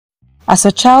As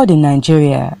a child in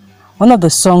Nigeria, one of the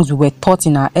songs we were taught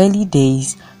in our early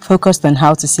days focused on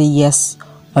how to say yes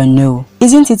or no.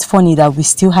 Isn't it funny that we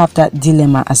still have that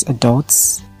dilemma as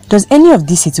adults? Does any of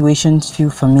these situations feel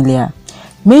familiar?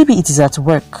 Maybe it is at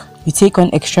work. You take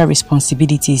on extra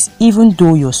responsibilities even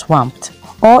though you're swamped.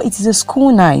 Or it is a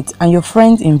school night and your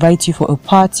friends invite you for a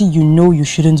party you know you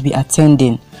shouldn't be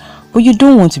attending, but you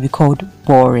don't want to be called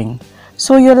boring.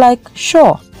 So you're like,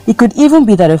 sure. It could even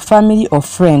be that a family or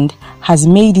friend has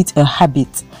made it a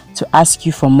habit to ask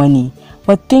you for money,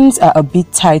 but things are a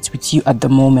bit tight with you at the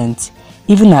moment.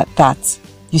 Even at that,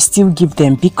 you still give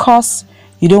them because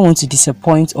you don't want to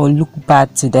disappoint or look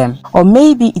bad to them. Or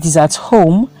maybe it is at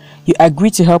home, you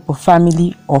agree to help a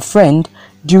family or friend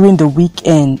during the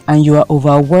weekend and you are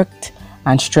overworked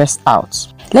and stressed out.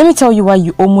 Let me tell you why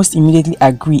you almost immediately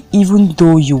agree even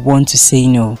though you want to say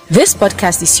no. This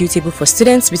podcast is suitable for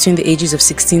students between the ages of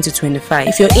 16 to 25.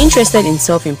 If you're interested in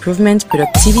self-improvement,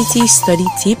 productivity, study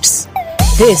tips,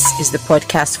 this is the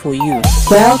podcast for you.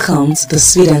 Welcome to the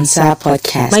Sweet and Sour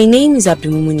Podcast. My name is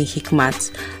Abdulmumuni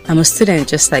Hikmat. I'm a student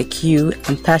just like you.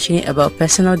 I'm passionate about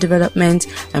personal development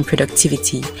and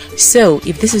productivity. So,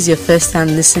 if this is your first time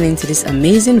listening to this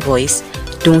amazing voice,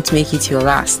 don't make it your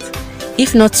last.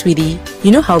 If not, sweetie,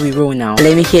 you know how we roll now.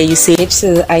 Let me hear you say H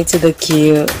to the I to the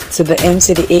Q, to the M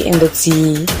to the A and the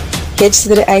T. H to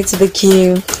the I to the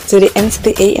Q, to the M to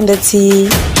the A and the T.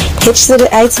 H to the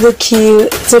I to the Q,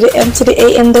 to the M to the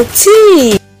A and the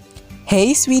T.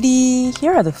 Hey sweetie,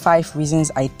 here are the 5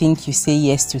 reasons I think you say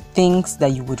yes to things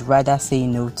that you would rather say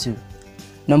no to.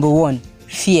 Number 1,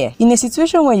 fear. In a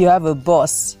situation where you have a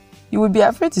boss, you would be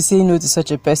afraid to say no to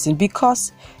such a person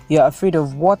because you're afraid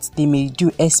of what they may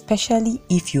do, especially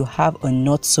if you have a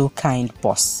not so kind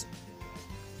boss.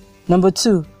 Number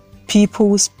 2,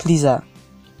 people's pleaser.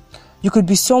 You could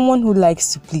be someone who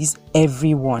likes to please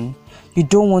everyone. You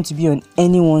don't want to be on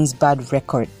anyone's bad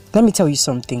record. Let me tell you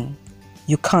something.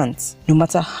 You can't, no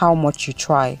matter how much you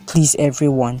try, please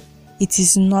everyone. It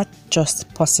is not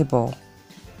just possible.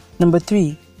 Number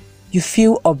 3, you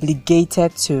feel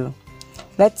obligated to.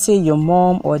 Let's say your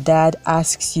mom or dad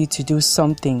asks you to do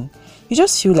something. You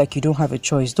just feel like you don't have a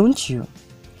choice, don't you?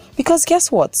 Because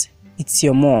guess what? It's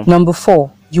your mom. Number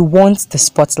 4, you want the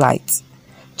spotlight.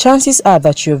 Chances are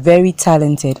that you're very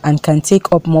talented and can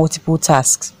take up multiple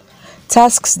tasks.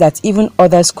 Tasks that even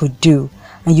others could do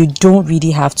and you don't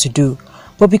really have to do.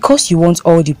 But because you want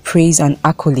all the praise and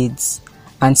accolades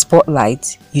and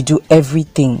spotlight, you do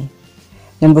everything.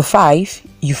 Number 5,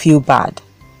 you feel bad.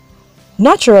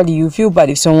 Naturally, you feel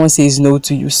bad if someone says no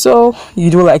to you, so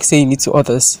you don't like saying it to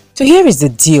others. So here is the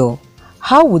deal.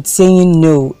 How would saying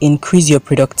no increase your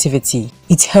productivity?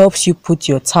 It helps you put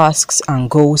your tasks and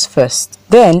goals first.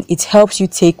 Then it helps you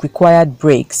take required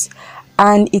breaks.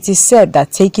 And it is said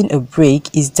that taking a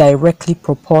break is directly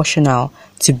proportional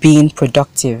to being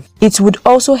productive. It would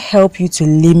also help you to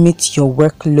limit your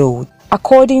workload.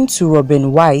 According to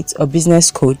Robin White, a business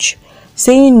coach,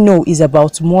 saying no is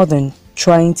about more than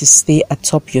trying to stay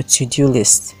atop your to-do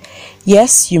list.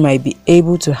 Yes, you might be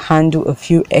able to handle a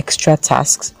few extra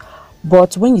tasks,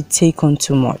 but when you take on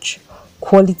too much,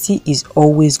 quality is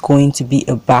always going to be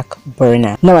a back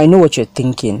burner. Now I know what you're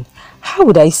thinking. How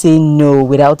would I say no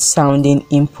without sounding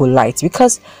impolite?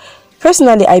 Because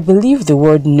personally, I believe the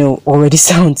word no already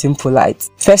sounds impolite.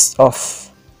 First off,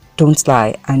 don't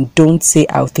lie and don't say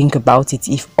I'll think about it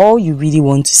if all you really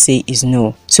want to say is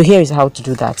no. So here is how to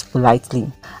do that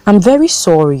politely. I'm very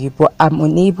sorry, but I'm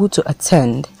unable to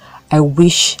attend. I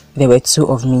wish there were 2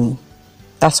 of me.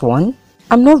 That's 1.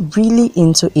 I'm not really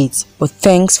into it, but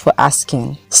thanks for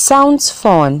asking. Sounds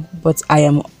fun, but I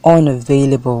am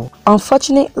unavailable.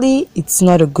 Unfortunately, it's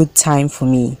not a good time for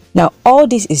me. Now, all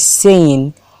this is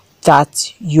saying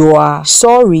that you are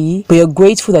sorry, but you're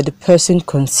grateful that the person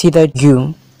considered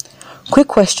you. Quick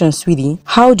question, sweetie.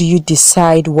 How do you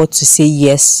decide what to say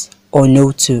yes or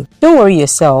no to? Don't worry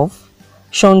yourself.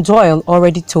 Sean Doyle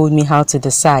already told me how to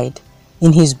decide.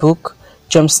 In his book,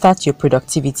 Jumpstart Your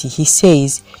Productivity, he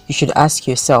says you should ask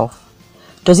yourself,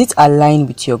 does it align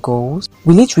with your goals?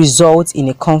 Will it result in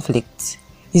a conflict?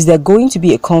 Is there going to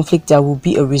be a conflict that will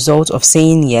be a result of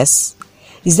saying yes?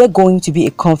 Is there going to be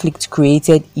a conflict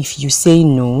created if you say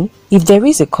no? If there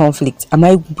is a conflict, am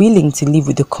I willing to live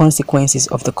with the consequences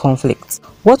of the conflict?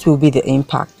 What will be the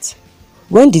impact?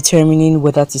 When determining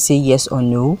whether to say yes or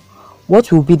no, what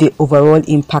will be the overall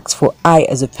impact for I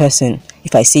as a person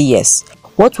if I say yes?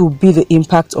 What will be the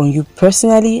impact on you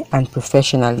personally and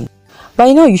professionally?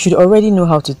 By now, you should already know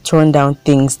how to turn down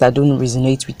things that don't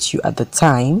resonate with you at the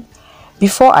time.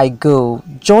 Before I go,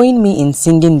 join me in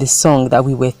singing the song that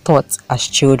we were taught as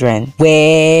children.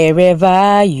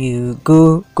 Wherever you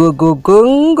go, go, go,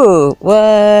 go, go.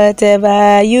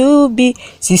 Whatever you be,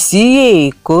 Sisi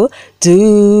Eko,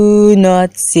 do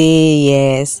not say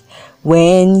yes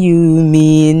when you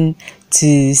mean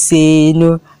to say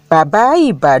no. Baba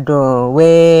Ibadan,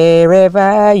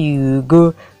 wherever you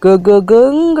go, go, go,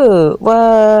 go, go.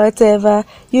 Whatever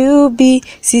you be,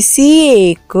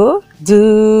 Sisi Eko,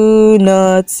 do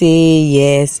not say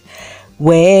yes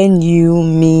when you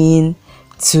mean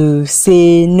to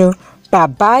say no.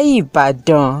 Baba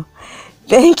Ibadan.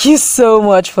 Thank you so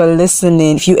much for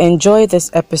listening. If you enjoyed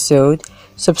this episode,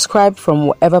 subscribe from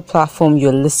whatever platform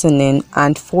you're listening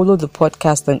and follow the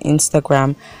podcast on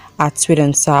Instagram at Sweet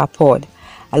and Sour Pod.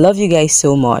 I love you guys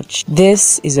so much.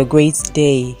 This is a great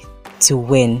day to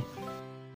win.